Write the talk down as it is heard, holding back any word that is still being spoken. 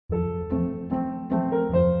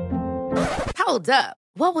Hold up.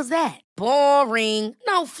 What was that? Boring.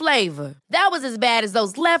 No flavor. That was as bad as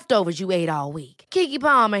those leftovers you ate all week. Keke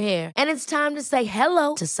Palmer here, and it's time to say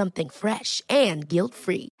hello to something fresh and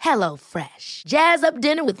guilt-free. Hello Fresh. Jazz up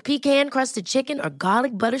dinner with pecan-crusted chicken or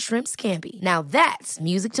garlic butter shrimp scampi. Now that's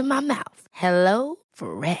music to my mouth. Hello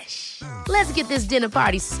Fresh. Let's get this dinner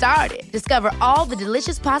party started. Discover all the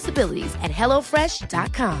delicious possibilities at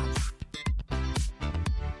hellofresh.com.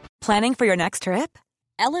 Planning for your next trip?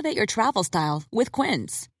 Elevate your travel style with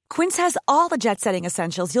Quince. Quince has all the jet-setting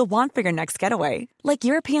essentials you'll want for your next getaway, like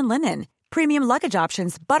European linen, premium luggage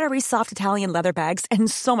options, buttery soft Italian leather bags,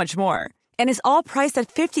 and so much more. And is all priced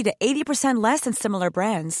at 50 to 80% less than similar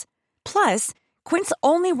brands. Plus, Quince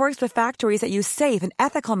only works with factories that use safe and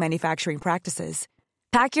ethical manufacturing practices.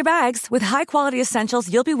 Pack your bags with high-quality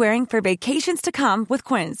essentials you'll be wearing for vacations to come with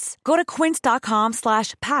Quince. Go to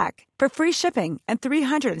quince.com/pack for free shipping and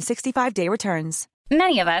 365-day returns.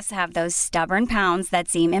 Many of us have those stubborn pounds that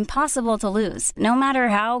seem impossible to lose, no matter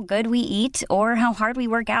how good we eat or how hard we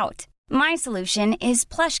work out. My solution is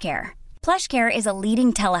PlushCare. PlushCare is a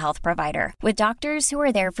leading telehealth provider with doctors who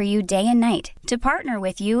are there for you day and night to partner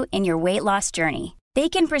with you in your weight loss journey. They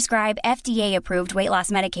can prescribe FDA-approved weight loss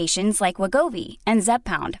medications like Wegovy and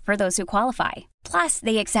Zepbound for those who qualify. Plus,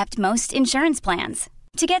 they accept most insurance plans.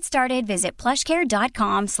 To get started, visit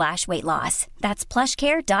plushcare.com/weightloss. That's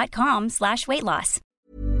plushcare.com/weightloss.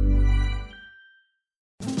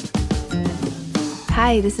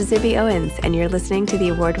 Hi, this is Zibby Owens, and you're listening to the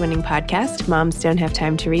award-winning podcast, Moms Don't Have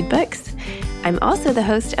Time to Read Books. I'm also the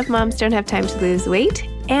host of Moms Don't Have Time to Lose Weight,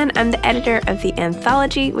 and I'm the editor of the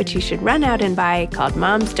anthology, which you should run out and buy, called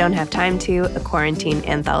Moms Don't Have Time to, a quarantine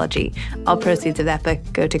anthology. All proceeds of that book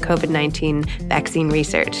go to COVID-19 vaccine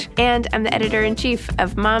research. And I'm the editor-in-chief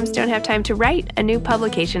of Moms Don't Have Time to Write, a new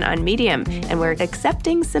publication on Medium, and we're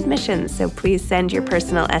accepting submissions, so please send your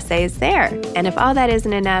personal essays there. And if all that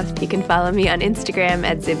isn't enough, you can follow me on Instagram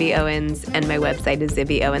at Zibby Owens, and my website is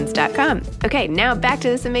zibbyowens.com. Okay, now back to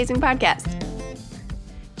this amazing podcast.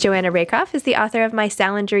 Joanna Rakoff is the author of My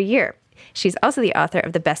Salinger Year. She's also the author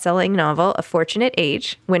of the best-selling novel A Fortunate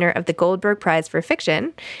Age, winner of the Goldberg Prize for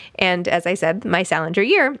Fiction, and, as I said, My Salinger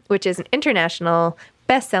Year, which is an international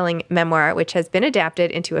best-selling memoir which has been adapted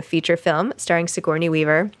into a feature film starring Sigourney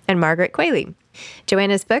Weaver and Margaret Qualley.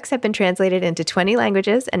 Joanna's books have been translated into 20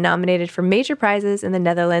 languages and nominated for major prizes in the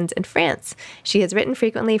Netherlands and France. She has written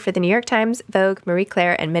frequently for the New York Times, Vogue, Marie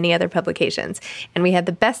Claire, and many other publications. And we had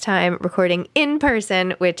the best time recording in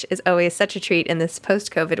person, which is always such a treat in this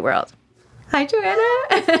post-COVID world. Hi,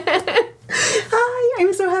 Joanna. Hi,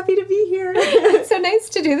 I'm so happy to be here. It's so nice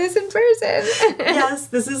to do this in person. Yes,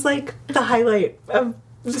 this is like the highlight of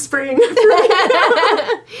the spring.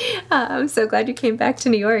 I'm so glad you came back to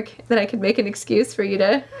New York, that I could make an excuse for you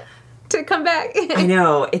to come back. I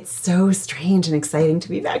know. It's so strange and exciting to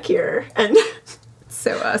be back here. And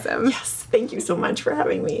so awesome. Yes. Thank you so much for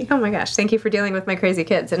having me. Oh my gosh. Thank you for dealing with my crazy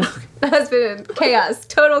kids. And that has been chaos,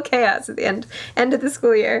 total chaos at the end of the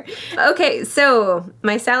school year. Okay, so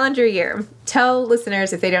My Salinger Year. Tell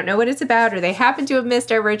listeners, if they don't know what it's about or they happen to have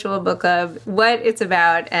missed our virtual book club, what it's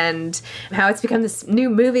about and how it's become this new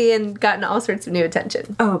movie and gotten all sorts of new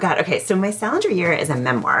attention. Oh, God. Okay, so My Salinger Year is a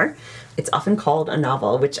memoir. It's often called a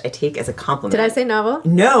novel, which I take as a compliment. Did I say novel?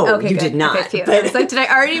 No, okay, you good. did not. Okay, cute. I was like, did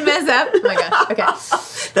I already mess up? Oh my gosh. Okay.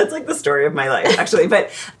 That's like the story of my life, actually.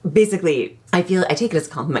 But basically, I take it as a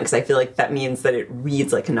compliment because I feel like that means that it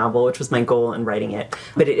reads like a novel, which was my goal in writing it.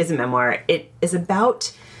 But it is a memoir. It is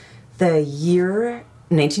about the year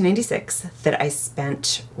 1996 that I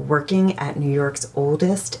spent working at New York's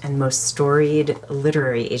oldest and most storied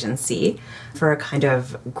literary agency for a kind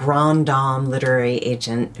of grande dame literary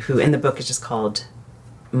agent who in the book is just called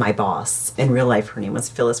my boss. In real life, her name was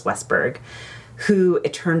Phyllis Westberg, who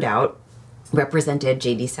it turned out represented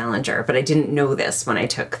J.D. Salinger. But I didn't know this when I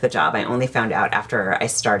took the job. I only found out after I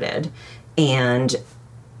started. And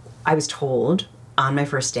I was told on my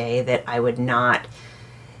first day that I would not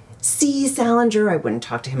see Salinger. I wouldn't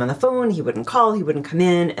talk to him on the phone. He wouldn't call. He wouldn't come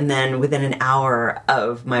in. And then within an hour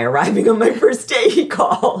of my arriving on my first day, he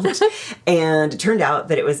called. And it turned out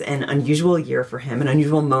that it was an unusual year for him, an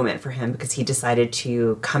unusual moment for him, because he decided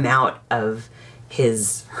to come out of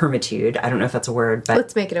his hermitude. I don't know if that's a word, but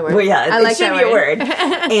let's make it a word. Well, yeah, I like it should that be a word.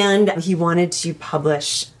 And he wanted to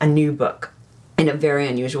publish a new book in a very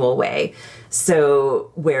unusual way.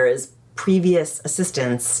 So whereas previous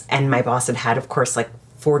assistants and my boss had, of course, like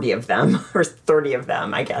 40 of them, or 30 of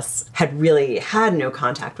them, I guess, had really had no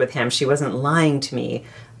contact with him. She wasn't lying to me.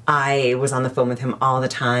 I was on the phone with him all the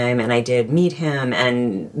time, and I did meet him,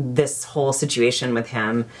 and this whole situation with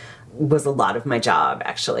him was a lot of my job,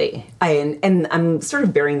 actually. And I'm sort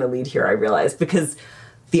of bearing the lead here, I realized, because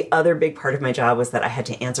the other big part of my job was that I had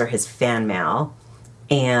to answer his fan mail.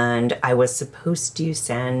 And I was supposed to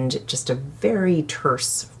send just a very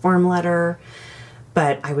terse form letter.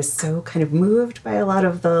 But I was so kind of moved by a lot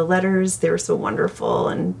of the letters. They were so wonderful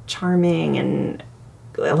and charming, and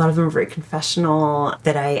a lot of them were very confessional,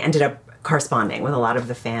 that I ended up corresponding with a lot of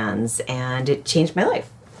the fans, and it changed my life.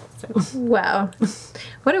 So. Wow.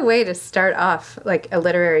 What a way to start off, like, a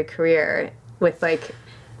literary career with, like,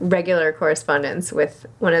 regular correspondence with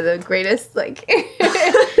one of the greatest, like,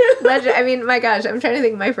 legend. I mean, my gosh, I'm trying to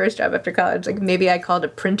think of my first job after college. Like, maybe I called a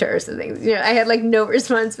printer or something. You know, I had, like, no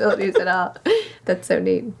responsibilities at all. That's so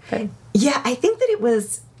neat. But. Yeah, I think that it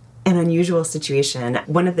was an unusual situation.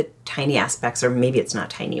 One of the tiny aspects, or maybe it's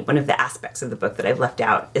not tiny, one of the aspects of the book that I've left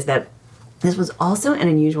out is that this was also an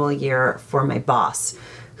unusual year for my boss,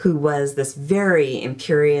 who was this very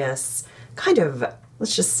imperious, kind of,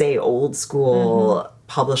 let's just say, old school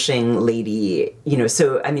publishing lady. You know,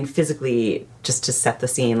 so, I mean, physically, just to set the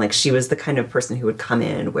scene, like, she was the kind of person who would come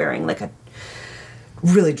in wearing, like, a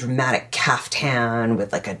really dramatic caftan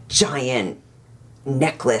with, like, a giant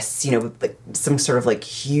necklace, you know, with, like, some sort of, like,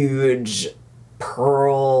 huge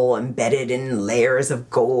pearl embedded in layers of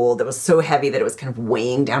gold that was so heavy that it was kind of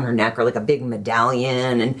weighing down her neck, or like a big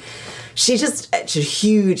medallion. And she had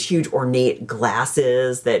huge ornate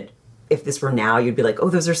glasses that, if this were now, you'd be like, oh,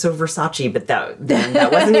 those are so Versace, but that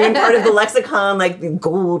wasn't even part of the lexicon, like the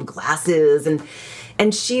gold glasses.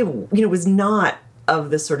 And she, you know, was not of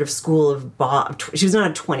the sort of school of boss. She was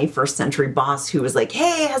not a 21st century boss who was like,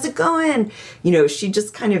 hey, how's it going? You know, she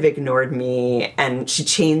just kind of ignored me, and she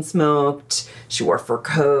chain smoked. She wore fur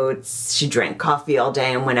coats. She drank coffee all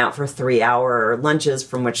day and went out for 3-hour lunches,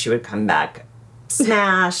 from which she would come back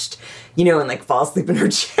smashed, you know, and like fall asleep in her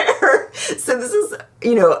chair. So this is,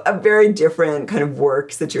 you know, a very different kind of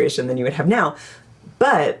work situation than you would have now.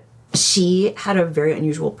 But she had a very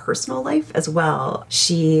unusual personal life as well.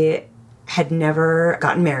 She had never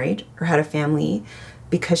gotten married or had a family,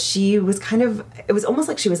 because she was kind of, it was almost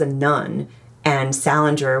like she was a nun, and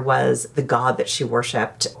Salinger was the god that she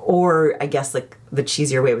worshipped. Or I guess, like, the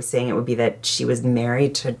cheesier way of saying it would be that she was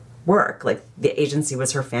married to work. Like, the agency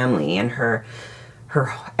was her family and her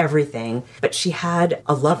everything. But she had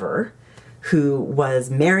a lover who was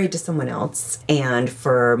married to someone else, and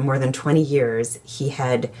for more than 20 years he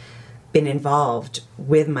had been involved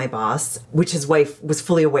with my boss, which his wife was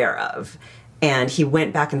fully aware of. And he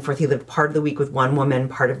went back and forth. He lived part of the week with one woman,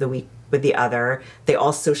 part of the week with the other. They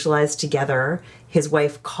all socialized together. His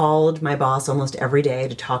wife called my boss almost every day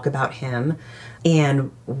to talk about him.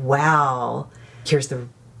 And here's the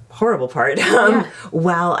horrible part.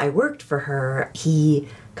 While I worked for her, he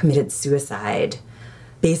committed suicide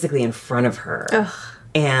basically in front of her. Ugh.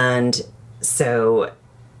 And so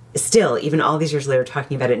still, even all these years later,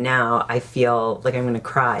 talking about it now, I feel like I'm going to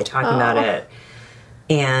cry talking about it.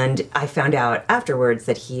 And I found out afterwards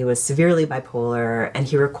that he was severely bipolar, and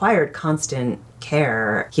he required constant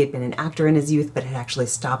care. He had been an actor in his youth, but had actually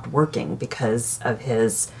stopped working because of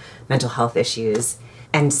his mental health issues.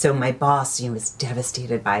 And so my boss, you know, was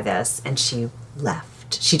devastated by this, and she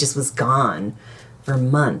left. She just was gone for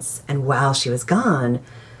months. And while she was gone,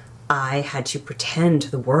 I had to pretend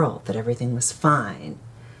to the world that everything was fine.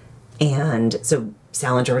 And so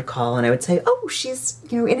Salinger would call, and I would say, oh, she's,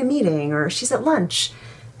 you know, in a meeting, or she's at lunch.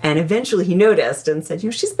 And eventually he noticed and said, you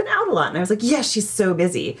know, she's been out a lot. And I was like, yes, she's so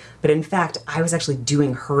busy. But in fact, I was actually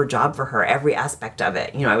doing her job for her, every aspect of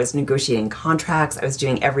it. You know, I was negotiating contracts. I was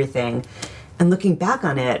doing everything. And looking back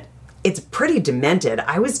on it, it's pretty demented.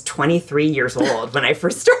 I was 23 years old when I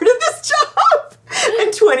first started this job,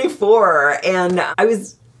 and 24. And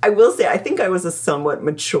I will say, I think I was a somewhat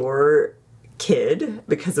mature kid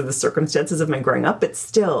because of the circumstances of my growing up, but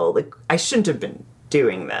still, like, I shouldn't have been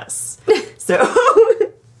doing this. So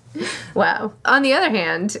wow. On the other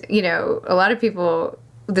hand, you know, a lot of people,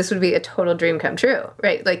 this would be a total dream come true,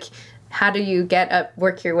 right? Like, how do you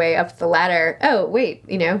work your way up the ladder? Oh, wait,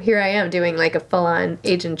 you know, here I am doing like a full-on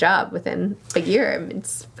agent job within a year. I mean,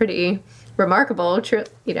 it's pretty remarkable, true,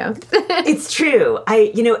 you know. It's true.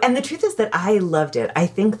 And the truth is that I loved it. I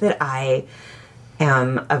think that I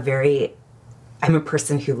am I'm a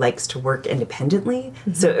person who likes to work independently.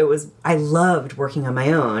 Mm-hmm. So I loved working on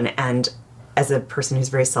my own. And as a person who's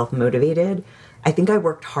very self-motivated, I think I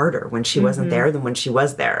worked harder when she wasn't there than when she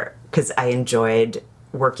was there, because I enjoyed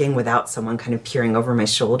working without someone kind of peering over my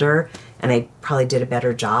shoulder. And I probably did a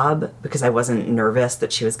better job because I wasn't nervous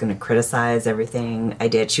that she was going to criticize everything I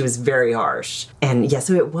did. She was very harsh. And yeah,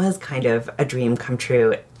 so it was kind of a dream come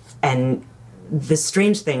true. And the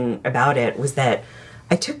strange thing about it was that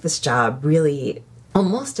I took this job really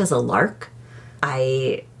almost as a lark.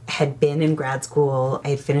 I had been in grad school. I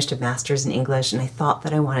had finished a master's in English, and I thought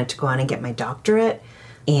that I wanted to go on and get my doctorate.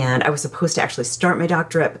 And I was supposed to actually start my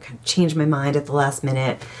doctorate, but kind of changed my mind at the last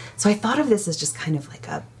minute. So I thought of this as just kind of like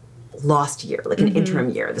a lost year, like an interim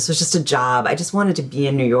year. This was just a job. I just wanted to be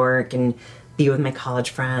in New York and be with my college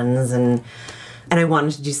friends, and I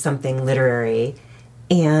wanted to do something literary.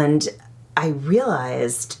 And I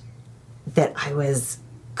realized that I was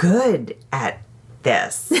good at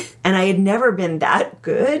this. And I had never been that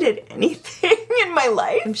good at anything in my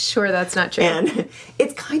life. I'm sure that's not true. And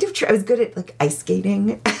it's kind of true. I was good at like ice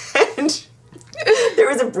skating. And there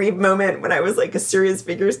was a brief moment when I was like a serious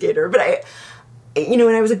figure skater. But and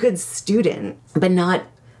I was a good student, but not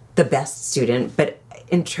the best student. But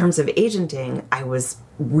in terms of agenting, I was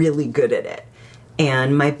really good at it.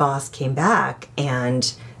 And my boss came back,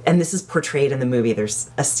 and this is portrayed in the movie.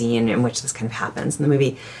 There's a scene in which this kind of happens in the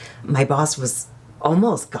movie. My boss was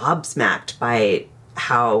almost gobsmacked by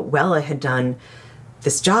how well I had done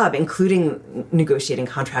this job, including negotiating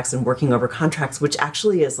contracts and working over contracts, which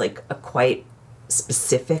actually is like a quite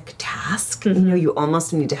specific task. You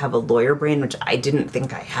almost need to have a lawyer brain, which I didn't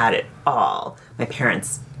think I had at all. My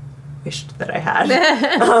parents wished that I had.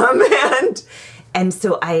 And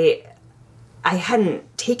so I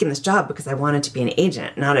hadn't taken this job because I wanted to be an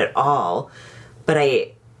agent, not at all. But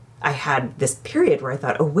I had this period where I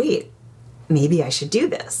thought, oh, wait, maybe I should do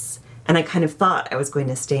this. And I kind of thought I was going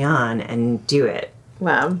to stay on and do it.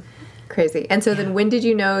 Wow. Crazy. And so then when did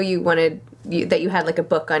you know that you had like a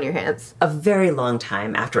book on your hands? A very long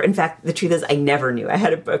time after. In fact, the truth is I never knew I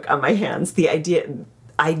had a book on my hands.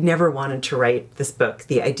 I never wanted to write this book.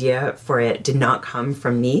 The idea for it did not come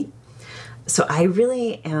from me. So I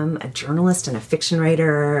really am a journalist and a fiction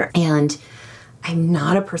writer, and I'm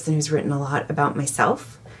not a person who's written a lot about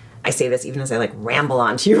myself. I say this even as I like ramble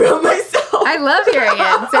on to you about myself. I love hearing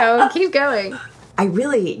it, so keep going. I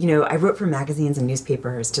really, I wrote for magazines and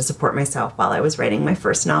newspapers to support myself while I was writing my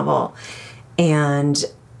first novel. And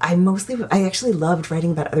I actually loved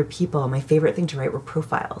writing about other people. My favorite thing to write were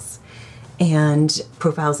profiles and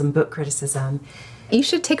book criticism. You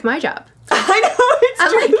should take my job. I know,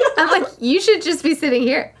 it's true. I'm like, you should just be sitting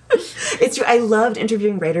here. It's true. I loved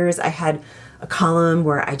interviewing writers. I had a column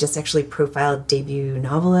where I just actually profiled debut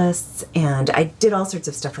novelists, and I did all sorts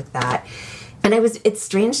of stuff like that. And it's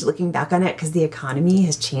strange looking back on it because the economy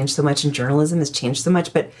has changed so much and journalism has changed so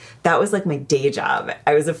much, but that was like my day job.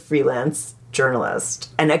 I was a freelance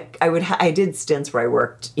journalist, and I did stints where I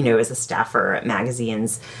worked, as a staffer at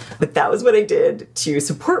magazines, but that was what I did to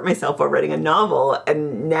support myself while writing a novel.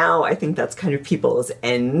 And now I think that's kind of people's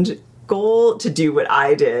end goal, to do what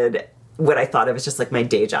I did, what I thought of as just like my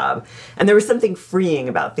day job. And there was something freeing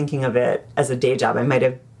about thinking of it as a day job. I might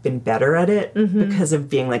have been better at it because of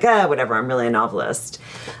being like, whatever, I'm really a novelist.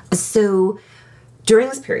 So during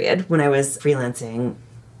this period when I was freelancing,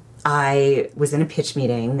 I was in a pitch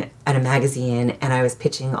meeting at a magazine, and I was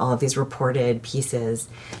pitching all of these reported pieces.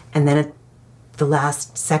 And then at the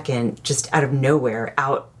last second, just out of nowhere,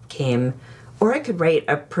 out came, or I could write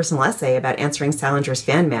a personal essay about answering Salinger's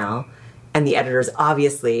fan mail. And the editors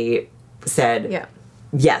obviously said,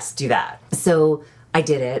 yes, do that. So I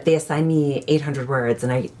did it. They assigned me 800 words,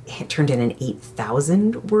 and I turned in an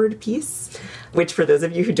 8,000 word piece, which for those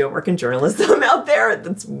of you who don't work in journalism out there,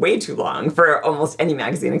 that's way too long for almost any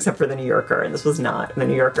magazine except for The New Yorker, and this was not The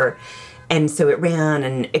New Yorker. And so it ran,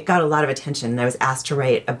 and it got a lot of attention, and I was asked to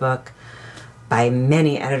write a book by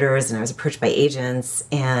many editors, and I was approached by agents,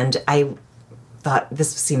 and I thought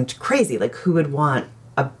this seemed crazy. Like, who would want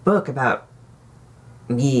a book about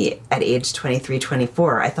me at age 23,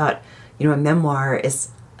 24? I thought, a memoir is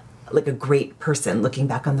like a great person looking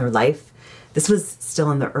back on their life. This was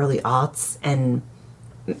still in the early aughts, and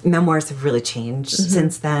memoirs have really changed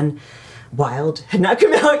since then. Wild had not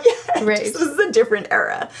come out yet. Right. This was a different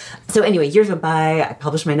era. So anyway, years went by. I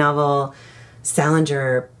published my novel.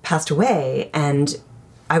 Salinger passed away, and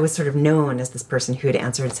I was sort of known as this person who had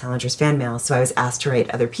answered Salinger's fan mail. So I was asked to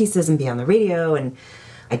write other pieces and be on the radio, and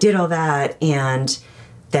I did all that. And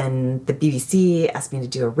then the BBC asked me to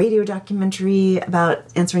do a radio documentary about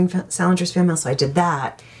answering Salinger's fan mail, so I did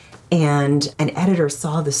that. And an editor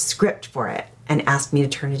saw the script for it and asked me to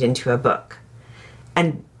turn it into a book.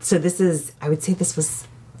 And so I would say this was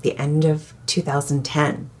the end of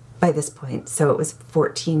 2010 by this point. So it was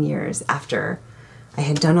 14 years after I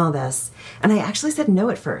had done all this. And I actually said no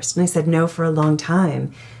at first. And I said no for a long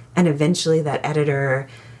time. And eventually that editor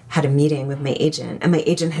had a meeting with my agent, and my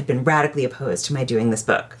agent had been radically opposed to my doing this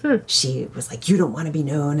book. She was like, you don't want to be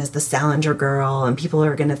known as the Salinger girl, and people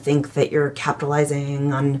are going to think that you're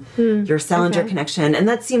capitalizing on your Salinger connection. And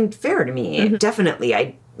that seemed fair to me. Definitely.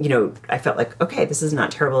 I felt like, okay, this is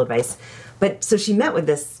not terrible advice. But so she met with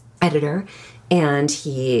this editor, and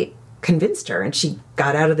he convinced her, and she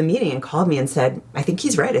got out of the meeting and called me and said, I think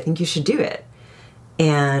he's right. I think you should do it.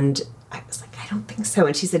 And I was like, I don't think so.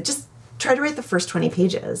 And she said, just try to write the first 20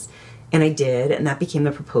 pages. And I did, and that became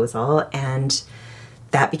the proposal, and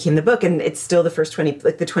that became the book. And it's still the first 20,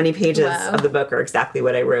 like the 20 pages of the book are exactly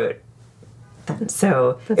what I wrote then.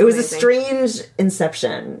 So it was amazing. A strange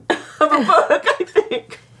inception of a book, I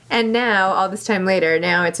think. And now, all this time later,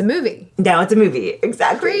 now it's a movie. Now it's a movie,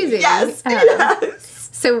 exactly. Crazy. Yes, yes.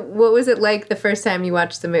 So what was it like the first time you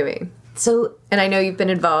watched the movie? And I know you've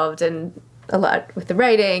been involved in a lot with the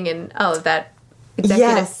writing and all of that.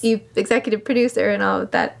 Executive producer and all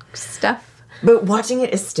of that stuff. But watching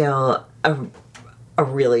it is still a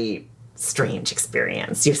really strange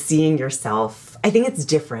experience. You're seeing yourself. I think it's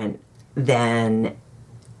different than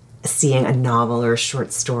seeing a novel or a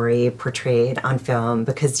short story portrayed on film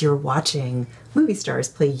because you're watching movie stars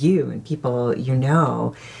play you and people you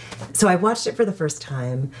know. So I watched it for the first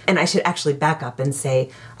time, and I should actually back up and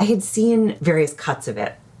say I had seen various cuts of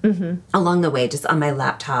it along the way, just on my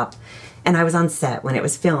laptop. And I was on set when it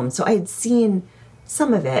was filmed, so I had seen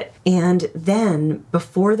some of it. And then,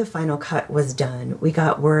 before the final cut was done, we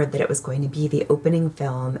got word that it was going to be the opening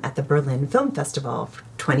film at the Berlin Film Festival for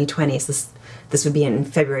 2020. So this would be in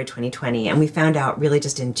February 2020. And we found out really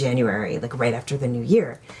just in January, like right after the new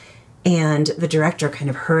year. And the director kind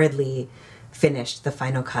of hurriedly finished the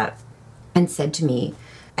final cut and said to me,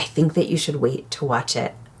 I think that you should wait to watch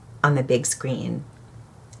it on the big screen.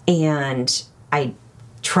 And I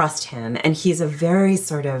trust him, and he's a very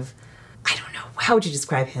sort of, I don't know, how would you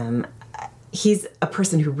describe him? He's a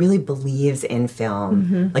person who really believes in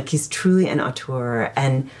film. Like, he's truly an auteur,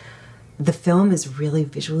 and the film is really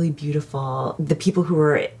visually beautiful. The people who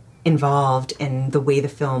were involved in the way the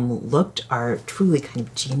film looked are truly kind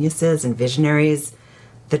of geniuses and visionaries.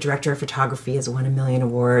 The director of photography has won 1 million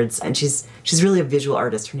awards, and she's really a visual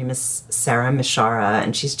artist. Her name is Sarah Mishara,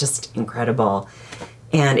 and she's just incredible.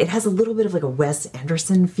 And it has a little bit of like a Wes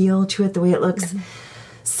Anderson feel to it, the way it looks.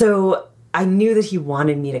 So I knew that he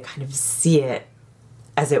wanted me to kind of see it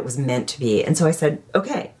as it was meant to be. And so I said,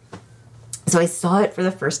 okay. So I saw it for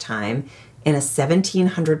the first time in a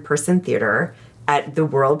 1,700-person theater at the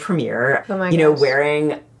world premiere,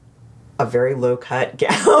 wearing a very low-cut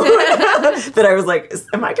gown that I was like,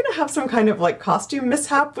 am I going to have some kind of like costume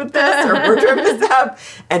mishap with this or wardrobe mishap?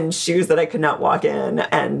 And shoes that I could not walk in,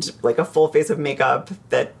 and like a full face of makeup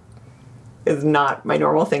that is not my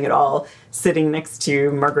normal thing at all, sitting next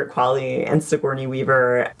to Margaret Qualley and Sigourney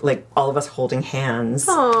Weaver, like all of us holding hands.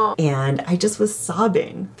 Aww. And I just was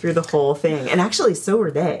sobbing through the whole thing. And actually, so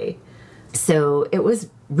were they. So it was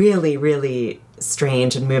really, really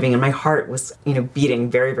strange and moving, and my heart was, beating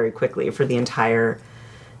very, very quickly for the entire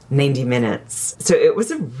 90 minutes. So it was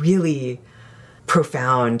a really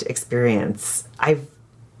profound experience.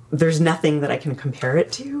 There's nothing that I can compare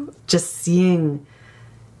it to. Just seeing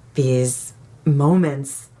these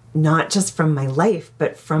moments, not just from my life,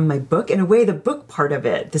 but from my book. In a way, the book part of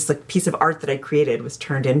it, this like piece of art that I created, was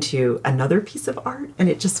turned into another piece of art, and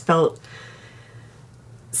it just felt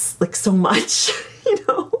like so much,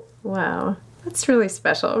 Wow. That's really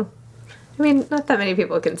special. I mean, not that many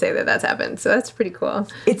people can say that that's happened, so that's pretty cool.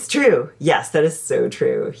 It's true. Yes, that is so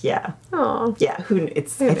true. Yeah. Oh. Yeah. I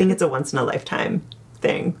think it's a once in a lifetime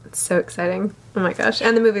thing. It's so exciting. Oh my gosh.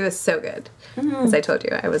 And the movie was so good. As I told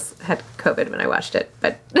you, I had COVID when I watched it,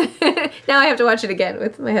 but now I have to watch it again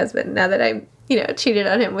with my husband, now that I cheated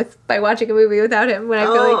on him by watching a movie without him, when I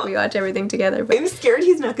feel like we watch everything together. But I'm scared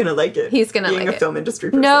he's not going to like it. He's going to like it. Being a film industry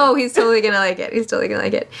person. No, he's totally going to like it. He's totally going to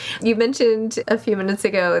like it. You mentioned a few minutes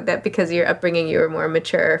ago that because of your upbringing, you were more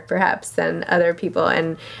mature, perhaps, than other people.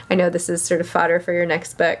 And I know this is sort of fodder for your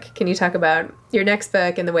next book. Can you talk about your next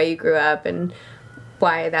book and the way you grew up and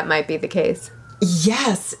why that might be the case?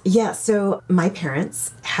 Yes. Yeah. So my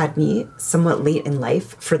parents had me somewhat late in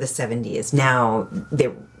life for the 70s. Now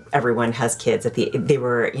everyone has kids they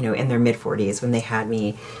were, in their mid 40s when they had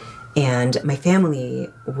me. And my family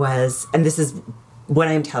was, and this is what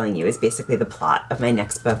I'm telling you is basically the plot of my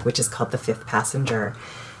next book, which is called The Fifth Passenger.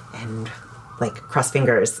 And like, cross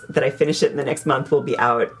fingers that I finish it in the next month, will be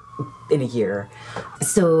out in a year.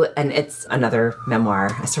 So, and it's another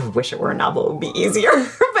memoir. I sort of wish it were a novel. It would be easier.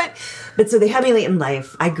 But so they had me late in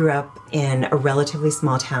life. I grew up in a relatively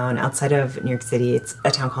small town outside of New York City. It's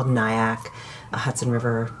a town called Nyack, a Hudson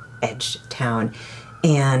River edge town.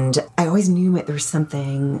 And I always knew there was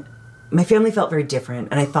something, my family felt very different.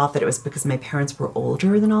 And I thought that it was because my parents were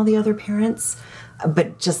older than all the other parents.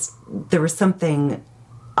 But just, there was something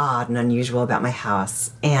odd and unusual about my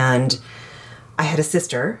house. And I had a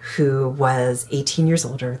sister who was 18 years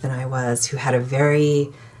older than I was, who had a very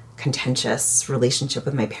contentious relationship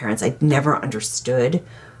with my parents. I never understood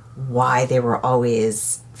why they were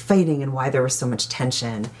always fighting and why there was so much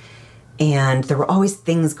tension. And there were always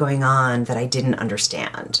things going on that I didn't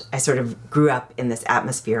understand. I sort of grew up in this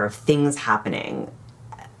atmosphere of things happening,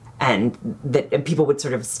 and that people would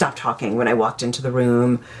sort of stop talking when I walked into the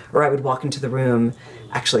room, or I would walk into the room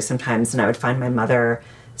actually sometimes, and I would find my mother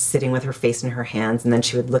sitting with her face in her hands, and then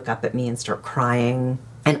she would look up at me and start crying.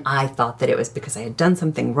 And I thought that it was because I had done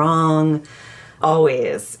something wrong,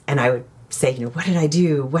 always. And I would say, what did I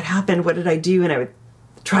do? What happened? What did I do? And I would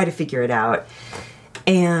try to figure it out.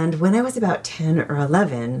 And when I was about 10 or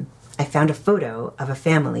 11, I found a photo of a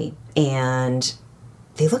family, and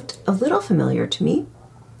they looked a little familiar to me,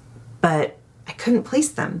 but I couldn't place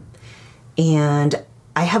them. And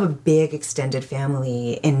I have a big extended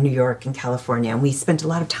family in New York and California, and we spent a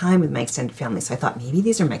lot of time with my extended family. So I thought maybe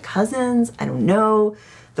these are my cousins. I don't know.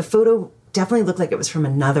 The photo definitely looked like it was from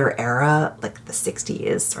another era, like the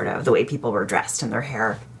 60s, sort of, the way people were dressed and their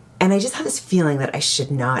hair. And I just had this feeling that I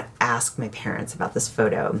should not ask my parents about this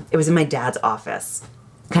photo. It was in my dad's office,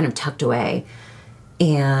 kind of tucked away.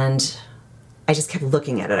 And I just kept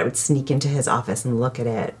looking at it. I would sneak into his office and look at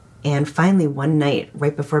it. And finally, one night,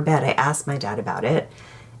 right before bed, I asked my dad about it.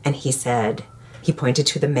 And he said, he pointed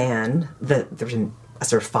to the man, there was a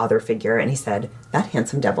sort of father figure, and he said, "That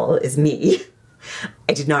handsome devil is me."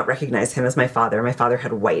 I did not recognize him as my father. My father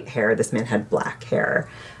had white hair. This man had black hair.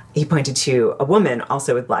 He pointed to a woman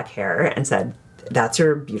also with black hair and said, "That's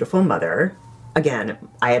your beautiful mother." Again,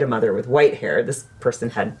 I had a mother with white hair. This person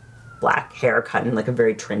had black hair cut in like a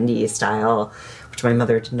very trendy style, which my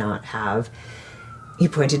mother did not have. He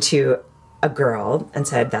pointed to a girl and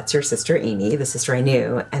said, "That's your sister Amy," the sister I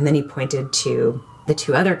knew. And then he pointed to the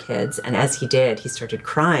two other kids. And as he did, he started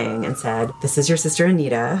crying and said, "This is your sister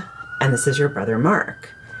Anita, and this is your brother Mark."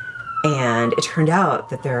 And it turned out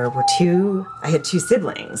that I had two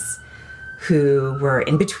siblings who were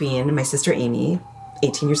in between my sister Amy,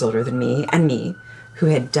 18 years older than me, and me, who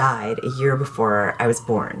had died a year before I was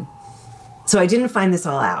born. So I didn't find this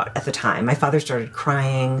all out at the time. My father started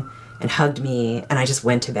crying and hugged me, and I just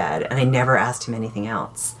went to bed, and I never asked him anything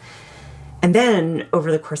else. And then,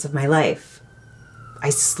 over the course of my life, I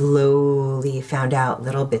slowly found out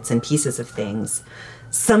little bits and pieces of things.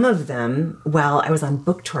 Some of them while I was on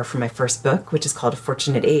book tour for my first book, which is called A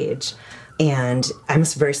Fortunate Age. And I'm a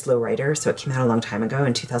very slow writer, so it came out a long time ago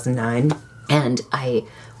in 2009. And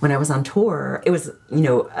when I was on tour, it was,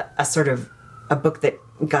 a sort of a book that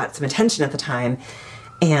got some attention at the time.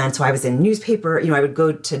 And so I was in newspaper, I would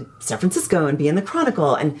go to San Francisco and be in the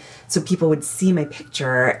Chronicle. And so people would see my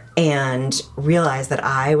picture and realize that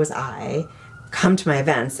I was come to my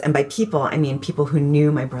events. And by people, I mean people who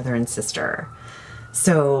knew my brother and sister.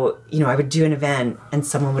 So, I would do an event and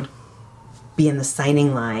someone would be in the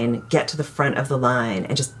signing line, get to the front of the line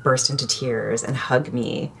and just burst into tears and hug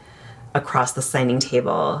me across the signing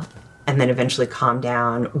table, and then eventually calm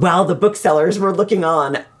down while the booksellers were looking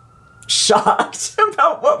on, shocked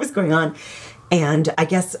about what was going on. And I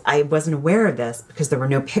guess I wasn't aware of this because there were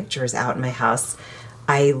no pictures out in my house.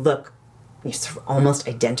 I look sort of almost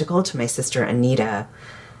identical to my sister Anita.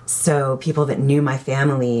 So people that knew my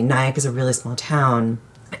family, Nyack is a really small town,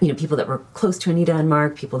 people that were close to Anita and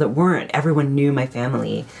Mark, people that weren't, everyone knew my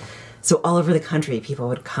family. So all over the country, people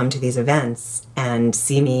would come to these events and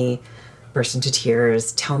see me burst into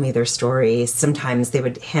tears, tell me their story. Sometimes they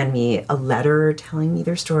would hand me a letter telling me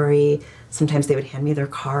their story. Sometimes they would hand me their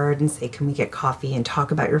card and say, "Can we get coffee and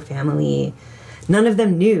talk about your family?" None of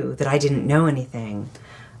them knew that I didn't know anything.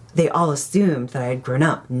 They all assumed that I had grown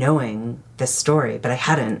up knowing this story, but I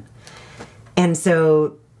hadn't. And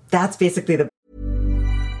so that's basically the...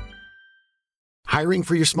 Hiring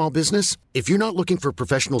for your small business? If you're not looking for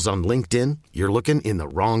professionals on LinkedIn, you're looking in the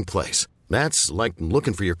wrong place. That's like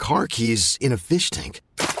looking for your car keys in a fish tank.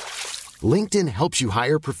 LinkedIn helps you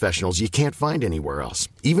hire professionals you can't find anywhere else,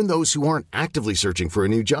 even those who aren't actively searching for a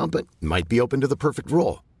new job but might be open to the perfect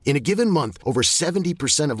role. In a given month, over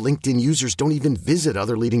 70% of LinkedIn users don't even visit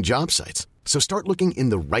other leading job sites. So start looking in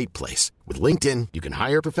the right place. With LinkedIn, you can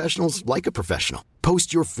hire professionals like a professional.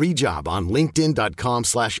 Post your free job on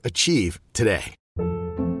linkedin.com/achieve today.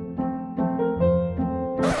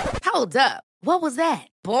 Hold up. What was that?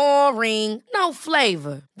 Boring. No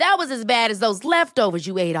flavor. That was as bad as those leftovers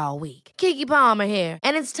you ate all week. Keke Palmer here,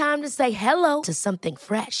 and it's time to say hello to something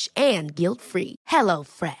fresh and guilt-free.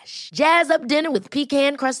 HelloFresh. Jazz up dinner with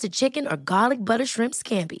pecan-crusted chicken or garlic butter shrimp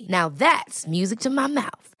scampi. Now that's music to my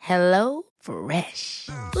mouth. HelloFresh.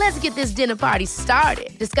 Let's get this dinner party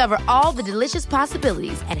started. Discover all the delicious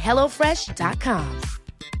possibilities at HelloFresh.com.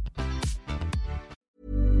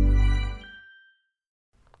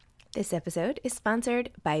 This episode is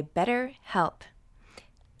sponsored by BetterHelp.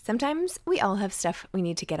 Sometimes we all have stuff we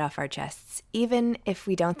need to get off our chests. Even if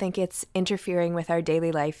we don't think it's interfering with our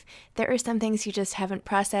daily life, there are some things you just haven't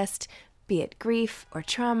processed, be it grief or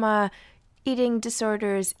trauma, eating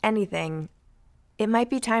disorders, anything. It might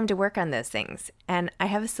be time to work on those things, and I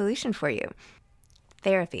have a solution for you.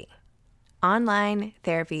 Therapy. Online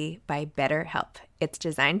therapy by BetterHelp. It's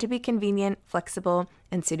designed to be convenient, flexible,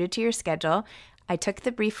 and suited to your schedule. I took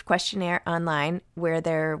the brief questionnaire online where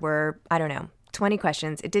there were, 20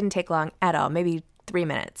 questions. It didn't take long at all, maybe 3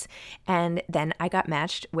 minutes. And then I got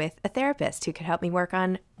matched with a therapist who could help me work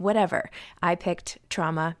on whatever. I picked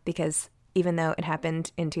trauma because even though it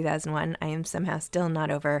happened in 2001, I am somehow still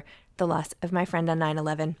not over the loss of my friend on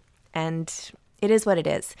 9/11. And it is what it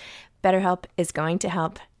is. BetterHelp is going to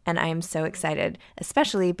help. And I am so excited,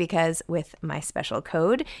 especially because with my special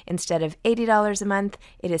code, instead of $80 a month,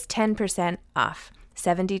 it is 10% off,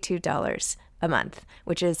 $72 a month,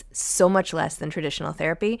 which is so much less than traditional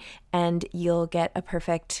therapy. And you'll get a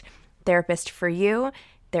perfect therapist for you.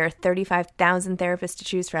 There are 35,000 therapists to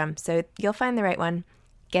choose from, so you'll find the right one.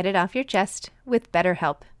 Get it off your chest with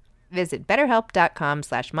BetterHelp. Visit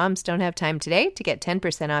BetterHelp.com/momsdon'thavetime today to get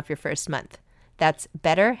 10% off your first month. That's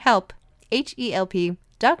BetterHelp,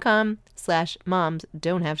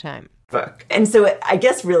 HELP.com/momsdon'thavetime. Book. And so I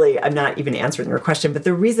guess really I'm not even answering your question, but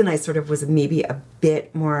the reason I sort of was maybe a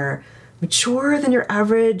bit more mature than your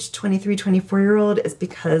average 23, 24-year-old is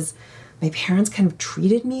because my parents kind of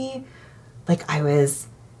treated me like I was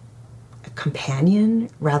a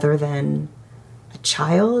companion rather than a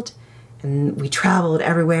child. And we traveled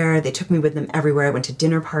everywhere. They took me with them everywhere. I went to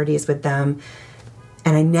dinner parties with them.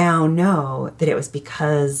 And I now know that it was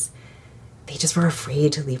because they just were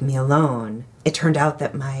afraid to leave me alone. It turned out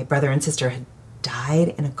that my brother and sister had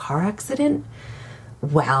died in a car accident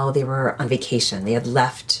while they were on vacation. They had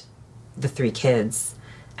left the 3 kids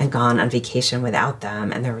and gone on vacation without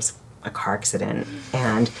them, and there was a car accident.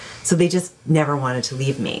 And so they just never wanted to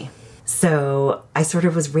leave me. So I sort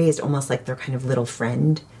of was raised almost like their kind of little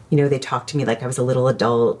friend. You know, they talked to me like I was a little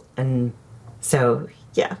adult. And so,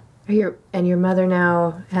 yeah. And your mother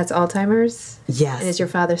now has Alzheimer's? Yes. And is your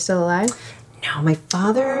father still alive? No, my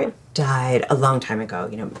father died a long time ago,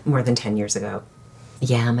 more than 10 years ago.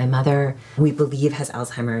 Yeah, my mother, we believe, has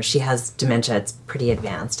Alzheimer's. She has dementia. It's pretty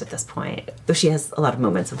advanced at this point, though she has a lot of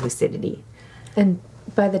moments of lucidity. And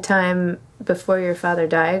by the time before your father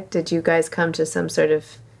died, did you guys come to some sort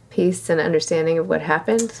of peace and understanding of what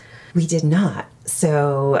happened? We did not.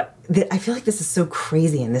 So I feel like this is so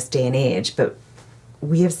crazy in this day and age, but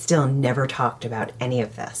we have still never talked about any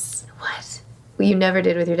of this. What? Well, you never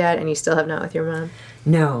did with your dad, and you still have not with your mom?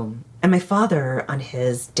 No. And my father, on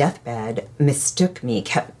his deathbed,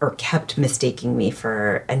 kept mistaking me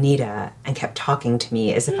for Anita and kept talking to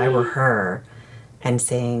me as if I were her and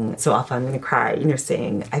saying, so often I'm going to cry,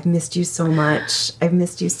 saying, I've missed you so much. I've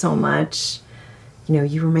missed you so much.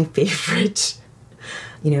 You were my favorite.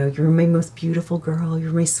 You were my most beautiful girl. You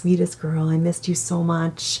were my sweetest girl. I missed you so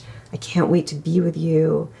much. I can't wait to be with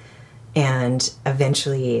you. And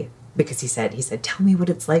eventually, because he said, tell me what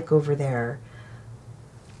it's like over there.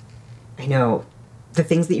 I know the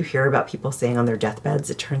things that you hear about people saying on their deathbeds,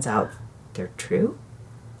 it turns out they're true.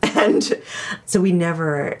 And so we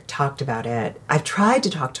never talked about it. I've tried to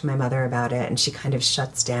talk to my mother about it, and she kind of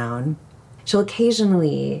shuts down. She'll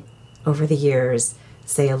occasionally, over the years,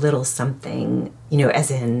 say a little something,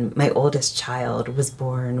 as in my oldest child was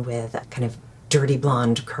born with kind of dirty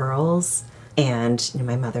blonde curls. And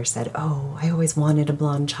my mother said, oh, I always wanted a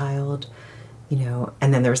blonde child,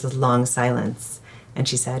 and then there was this long silence. And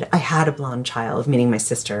she said, I had a blonde child, meaning my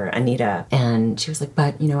sister, Anita. And she was like,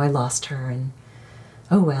 but, I lost her. And,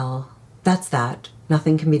 oh, well, that's that.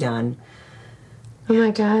 Nothing can be done. Oh,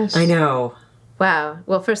 my gosh. I know. Wow.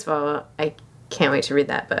 Well, first of all, I can't wait to read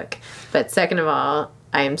that book. But second of all,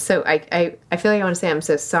 I am so, I feel like I want to say I'm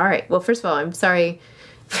so sorry. Well, first of all, I'm sorry.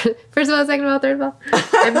 First of all, second of all, third of all.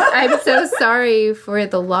 I'm so sorry for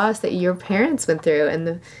the loss that your parents went through and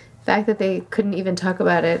the fact that they couldn't even talk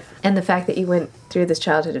about it, and the fact that you went through this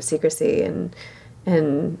childhood of secrecy and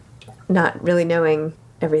not really knowing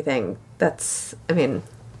everything. And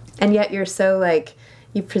yet you're so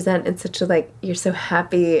you present in such a, like, you're so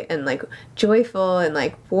happy and, like, joyful and,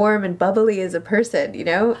 like, warm and bubbly as a person, you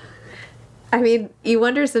know? I mean, you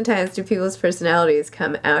wonder sometimes, do people's personalities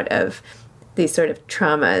come out of these sort of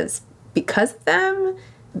traumas because of them,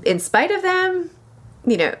 in spite of them,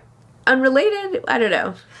 you know, unrelated? I don't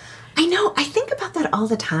know. I know. I think about that all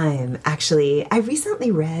the time, actually. I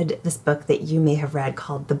recently read this book that you may have read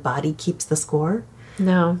called The Body Keeps the Score.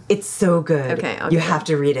 No. It's so good. Okay, you have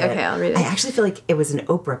to read it. Okay, I'll read it. I actually feel like it was an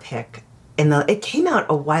Oprah pick. It came out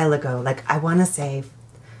a while ago. Like, I want to say,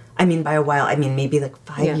 I mean, by a while, I mean maybe like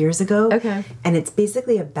 5 years ago. Okay. And it's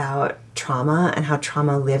basically about trauma and how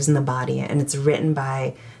trauma lives in the body. And it's written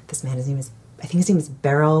by this man. I think his name is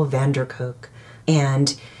Beryl Vanderkook.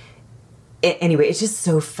 And anyway, it's just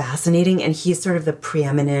so fascinating. And he's sort of the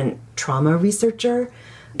preeminent trauma researcher.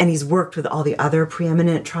 And he's worked with all the other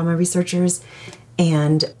preeminent trauma researchers.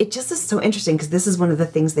 And it just is so interesting because this is one of the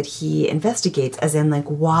things that he investigates, as in, like,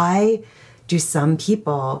 why do some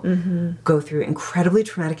people go through incredibly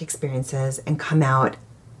traumatic experiences and come out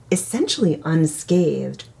essentially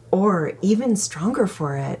unscathed or even stronger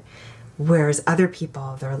for it, whereas other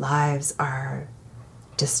people, their lives are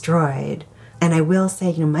destroyed. And I will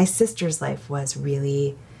say, you know, my sister's life was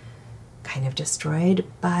really kind of destroyed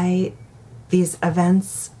by these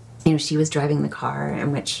events. You know, she was driving the car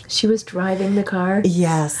in which... She was driving the car?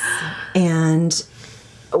 Yes. And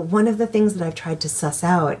one of the things that I've tried to suss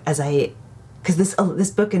out because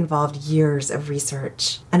this book involved years of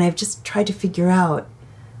research, and I've just tried to figure out,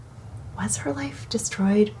 was her life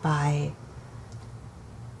destroyed by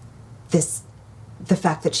the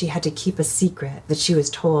fact that she had to keep a secret, that she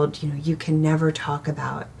was told, you know, you can never talk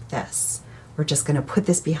about this. We're just going to put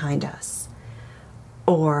this behind us.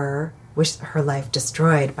 Or was her life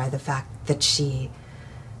destroyed by the fact that she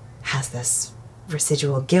has this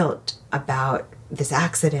residual guilt about this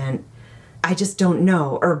accident? I just don't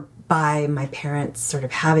know. Or by my parents sort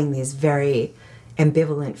of having these very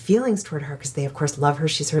ambivalent feelings toward her, because they, of course, love her.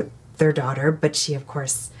 She's their daughter, but she, of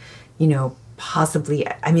course, you know, possibly,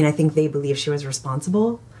 I mean, I think they believe she was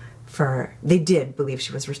responsible they did believe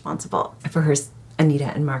she was responsible for her, Anita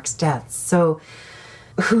and Mark's deaths. So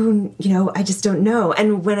who, you know, I just don't know.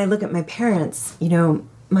 And when I look at my parents, you know,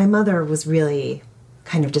 my mother was really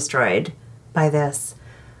kind of destroyed by this.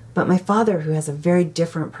 But my father, who has a very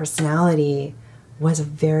different personality, was a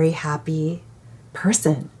very happy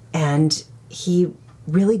person. And he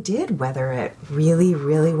really did weather it really,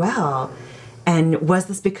 really well. And was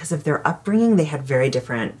this because of their upbringing? They had very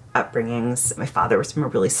different upbringings. My father was from a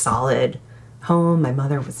really solid home. My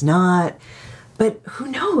mother was not. But who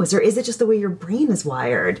knows? Or is it just the way your brain is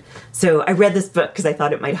wired? So I read this book because I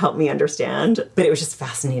thought it might help me understand. But it was just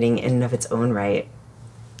fascinating in and of its own right.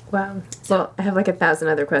 Wow. Well, I have like 1,000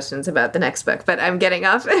 other questions about the next book, but I'm getting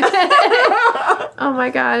off. Oh my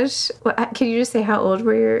gosh. Well, can you just say how old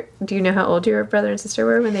do you know how old your brother and sister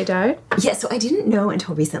were when they died? Yeah, so I didn't know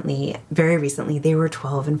until recently, very recently. They were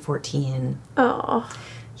 12 and 14. Oh.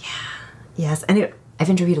 Yeah. Yes. And I've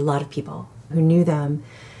interviewed a lot of people who knew them.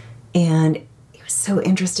 And it was so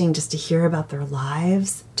interesting just to hear about their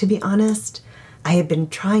lives, to be honest. I had been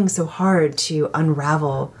trying so hard to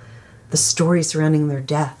unravel the story surrounding their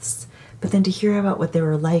deaths, but then to hear about what they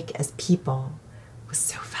were like as people was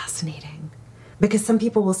so fascinating. Because some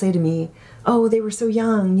people will say to me, oh, they were so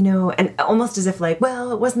young, you know, and almost as if like,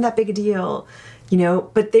 well, it wasn't that big a deal, you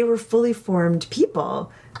know, but they were fully formed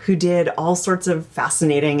people who did all sorts of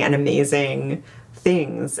fascinating and amazing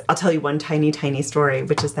things. I'll tell you one tiny, tiny story,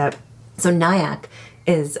 which is that, so Nyack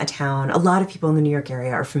is a town, a lot of people in the New York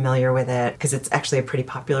area are familiar with it because it's actually a pretty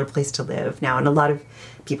popular place to live now, and a lot of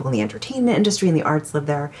people in the entertainment industry and the arts live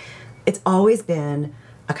there. It's always been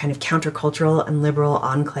a kind of countercultural and liberal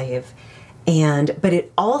enclave, but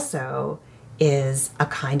it also is a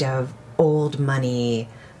kind of old money,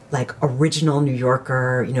 like original New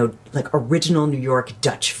Yorker, you know, like original New York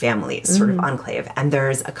Dutch families sort of enclave. And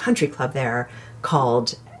there's a country club there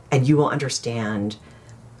called, and you will understand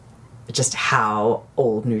just how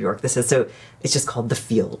old New York this is. So it's just called the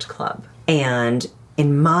Field Club. And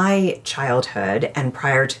in my childhood and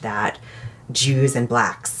prior to that, Jews and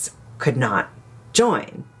blacks could not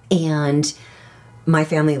join. And my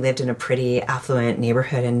family lived in a pretty affluent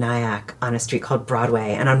neighborhood in Nyack on a street called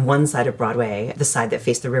Broadway. And on one side of Broadway, the side that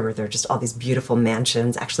faced the river, there are just all these beautiful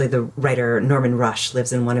mansions. Actually, the writer Norman Rush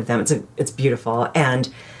lives in one of them. It's beautiful. And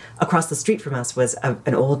across the street from us was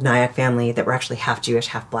an old Nyack family that were actually half Jewish,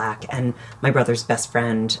 half black. And my brother's best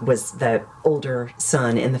friend was the older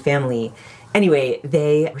son in the family. Anyway,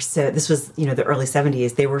 this was, you know, the early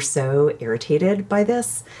 70s. They were so irritated by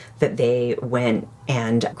this that they went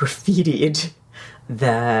and graffitied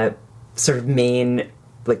the sort of main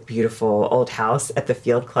like beautiful old house at the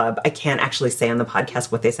Field Club. I can't actually say on the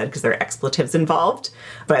podcast what they said because there are expletives involved,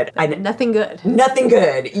 but nothing good. Nothing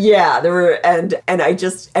good. Yeah, there were, and I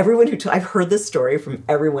just, everyone who, I've heard this story from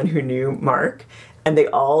everyone who knew Mark, and they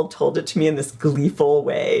all told it to me in this gleeful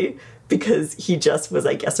way because he just was,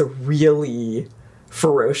 I guess, a really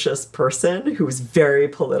ferocious person who was very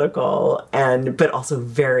political but also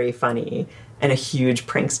very funny and a huge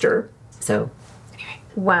prankster. So, anyway.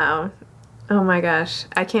 Wow. Oh my gosh.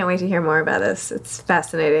 I can't wait to hear more about this. It's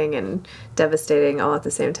fascinating and devastating all at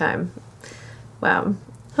the same time. Wow.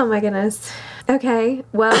 Oh my goodness. Okay.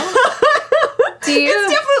 Well,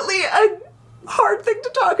 It's definitely a hard thing to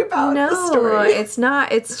talk about. No, the story. It's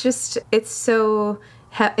not. It's just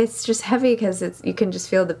heavy because you can just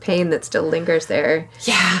feel the pain that still lingers there.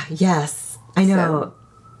 Yeah. Yes. I know.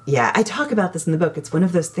 Yeah. I talk about this in the book. It's one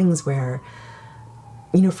of those things where,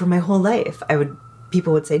 for my whole life,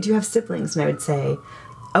 people would say, do you have siblings? And I would say,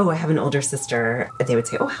 oh, I have an older sister. And they would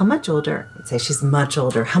say, oh, how much older? I'd say, she's much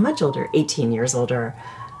older. How much older? 18 years older.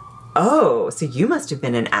 Oh, so you must have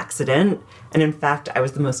been an accident. And in fact, I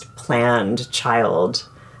was the most planned child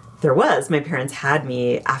there was. My parents had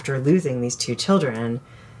me after losing these two children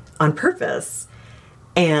on purpose.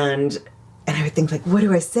 And I would think, like, what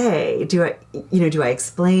do I say? Do I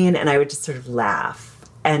explain? And I would just sort of laugh.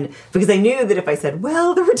 And because I knew that if I said,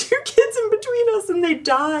 well, there were two kids in between us and they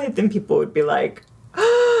died, then people would be like,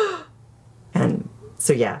 oh. And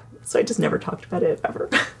so, yeah. So I just never talked about it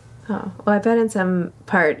ever. Oh, well, I bet in some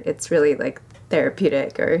part it's really like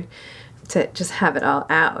therapeutic or to just have it all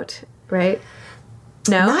out, right?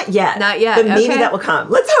 No? Not yet. Not yet. But maybe that will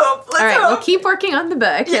come. Let's hope. All right, we'll keep working on the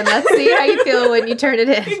book and let's see how you feel when you turn it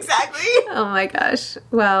in. Exactly. Oh my gosh.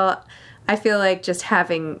 Well, I feel like just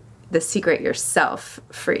having the secret yourself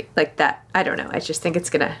free, like that, I don't know. I just think it's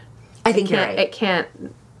gonna. I think you're right. It can't.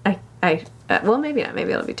 Well, maybe not.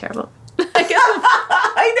 Maybe it'll be terrible.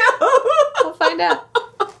 I know. We'll find out.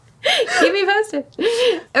 Keep me posted.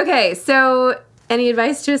 Okay, so any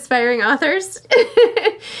advice to aspiring authors?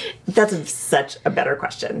 That's such a better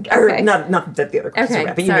question. Okay. Or not that the other question.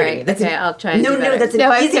 Okay, But you sorry. know Okay, I'll try and do better. No, that's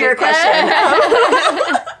an easier question.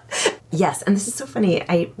 Yes, and this is so funny.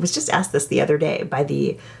 I was just asked this the other day by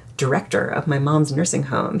the director of my mom's nursing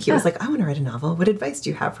home. He was like, I want to write a novel. What advice do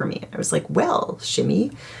you have for me? I was like, well,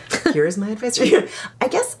 Shimmy, here's my advice for you. I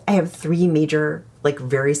guess I have three major, like,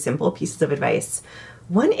 very simple pieces of advice.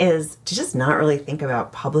 One is to just not really think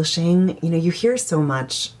about publishing. You hear so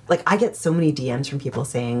much, like, I get so many DMs from people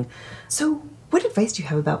saying, so what advice do you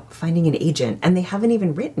have about finding an agent? And they haven't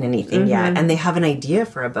even written anything yet. And they have an idea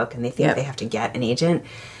for a book and they think they have to get an agent.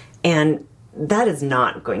 And that is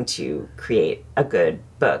not going to create a good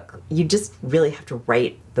book. You just really have to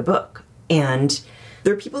write the book. And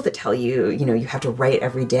there are people that tell you, you have to write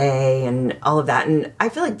every day and all of that. And I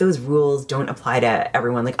feel like those rules don't apply to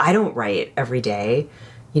everyone. Like, I don't write every day.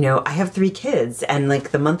 I have 3 kids and,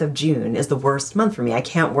 like, the month of June is the worst month for me. I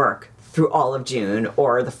can't work through all of June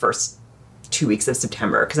or the first 2 weeks of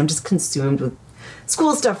September because I'm just consumed with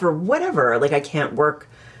school stuff or whatever. Like, I can't work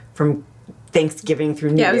from Thanksgiving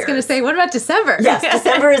through New Year's. Yeah, I was going to say, what about December? Yes,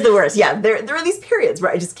 December is the worst. Yeah, there are these periods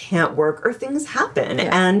where I just can't work or things happen. Yeah.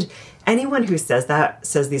 And anyone who says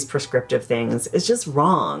these prescriptive things is just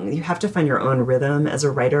wrong. You have to find your own rhythm as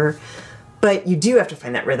a writer, but you do have to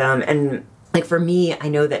find that rhythm. And, like, for me, I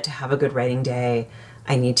know that to have a good writing day,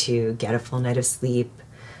 I need to get a full night of sleep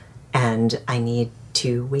and I need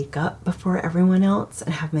to wake up before everyone else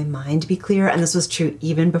and have my mind be clear. And this was true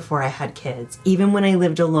even before I had kids. Even when I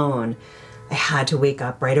lived alone, I had to wake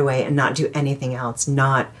up right away and not do anything else,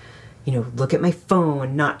 not, look at my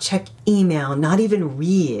phone, not check email, not even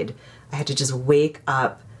read. I had to just wake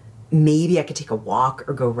up. Maybe I could take a walk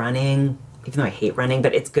or go running, even though I hate running,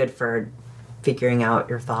 but it's good for figuring out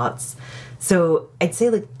your thoughts. So I'd say,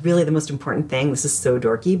 like, really the most important thing, this is so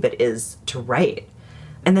dorky, but is to write.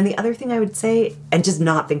 And then the other thing I would say, and just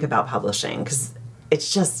not think about publishing, because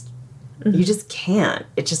it's just, you just can't.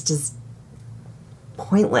 It just is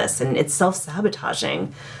pointless and it's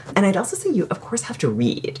self-sabotaging. And I'd also say you, of course, have to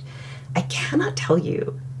read. I cannot tell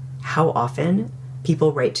you how often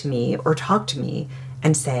people write to me or talk to me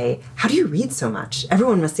and say, how do you read so much?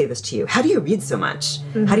 Everyone must say this to you. How do you read so much?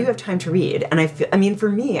 How do you have time to read? And for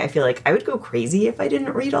me, I feel like I would go crazy if I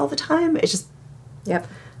didn't read all the time. It's just, yeah,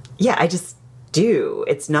 I just do.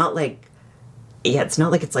 It's not like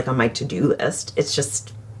it's like on my to-do list. It's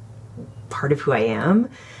just part of who I am.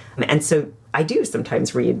 And so I do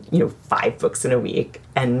sometimes read, 5 books in a week,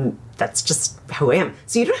 and that's just how I am.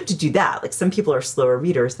 So you don't have to do that. Like, some people are slower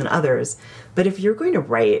readers than others. But if you're going to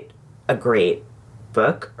write a great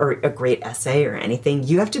book or a great essay or anything,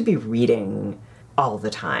 you have to be reading all the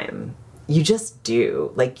time. You just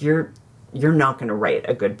do. Like, you're not going to write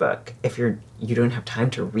a good book if you don't have time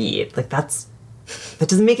to read. Like, that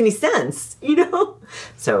doesn't make any sense, you know?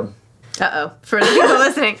 So... Uh-oh. For the people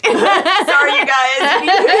listening. Sorry, you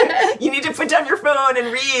guys. You need to put down your phone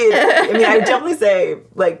and read. I mean, I would definitely say,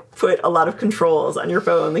 like, put a lot of controls on your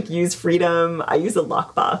phone. Like, use Freedom. I use a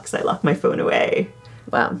lockbox. I lock my phone away.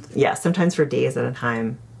 Wow. Yeah, sometimes for days at a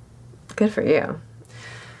time. Good for you.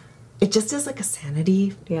 It just is like a sanity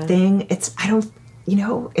thing. It's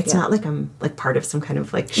not like I'm like part of some kind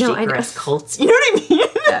of like Shaker-esque cult. You know what I mean?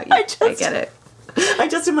 Yeah, I get it. I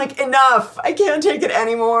just am like, enough. I can't take it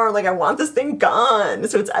anymore. Like, I want this thing gone.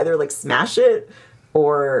 So it's either like smash it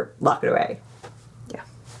or lock it away. Yeah.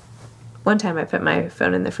 One time I put my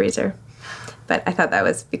phone in the freezer, but I thought that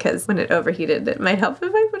was because when it overheated, it might help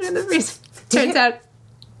if I put it in the freezer. Turns out,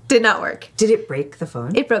 did not work. Did it break the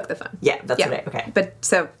phone? It broke the phone. Yeah, that's what okay. But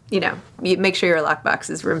so, you make sure your lockbox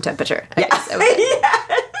is room temperature. I guess.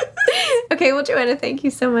 Yeah. Okay, well, Joanna, thank you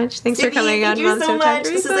so much. Thanks for coming on. Thank you so much.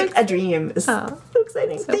 This is like a dream. It's so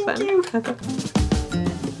exciting. So thank fun. you. Okay.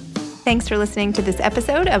 Thanks for listening to this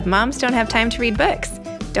episode of Moms Don't Have Time to Read Books.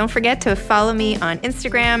 Don't forget to follow me on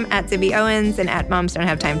Instagram at Zibby Owens and at Moms Don't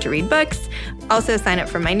Have Time to Read Books. Also sign up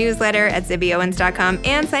for my newsletter at zibbyowens.com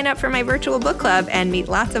and sign up for my virtual book club and meet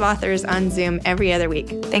lots of authors on Zoom every other week.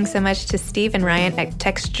 Thanks so much to Steve and Ryan at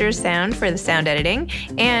Texture Sound for the sound editing.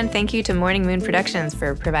 And thank you to Morning Moon Productions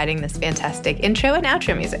for providing this fantastic intro and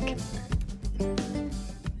outro music.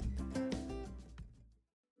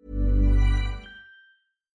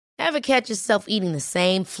 Ever catch yourself eating the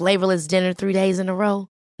same flavorless dinner 3 days in a row?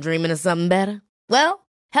 Dreaming of something better? Well,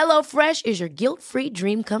 HelloFresh is your guilt-free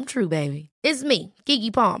dream come true, baby. It's me,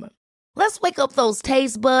 Keke Palmer. Let's wake up those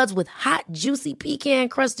taste buds with hot, juicy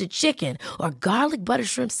pecan-crusted chicken or garlic butter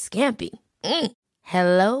shrimp scampi.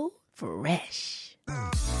 HelloFresh.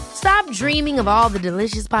 Stop dreaming of all the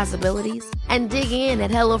delicious possibilities and dig in at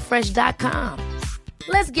HelloFresh.com.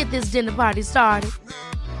 Let's get this dinner party started.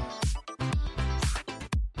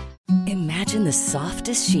 Imagine the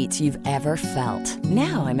softest sheets you've ever felt.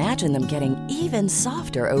 Now imagine them getting even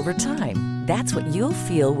softer over time. That's what you'll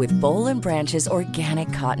feel with Boll & Branch's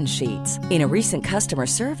organic cotton sheets. In a recent customer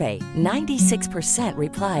survey, 96%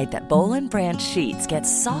 replied that Boll & Branch sheets get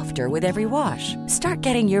softer with every wash. Start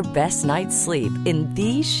getting your best night's sleep in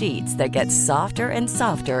these sheets that get softer and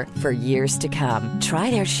softer for years to come. Try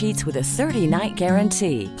their sheets with a 30-night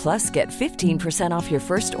guarantee. Plus, get 15% off your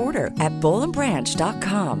first order at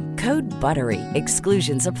bollandbranch.com. Code BUTTERY.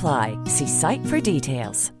 Exclusions apply. See site for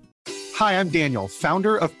details. Hi, I'm Daniel,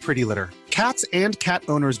 founder of Pretty Litter. Cats and cat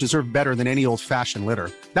owners deserve better than any old-fashioned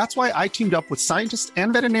litter. That's why I teamed up with scientists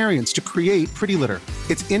and veterinarians to create Pretty Litter.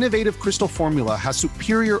 Its innovative crystal formula has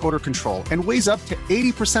superior odor control and weighs up to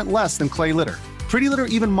 80% less than clay litter. Pretty Litter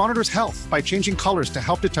even monitors health by changing colors to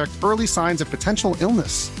help detect early signs of potential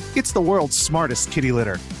illness. It's the world's smartest kitty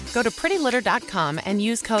litter. Go to prettylitter.com and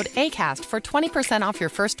use code ACAST for 20% off your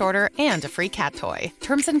first order and a free cat toy.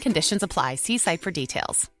 Terms and conditions apply. See site for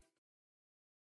details.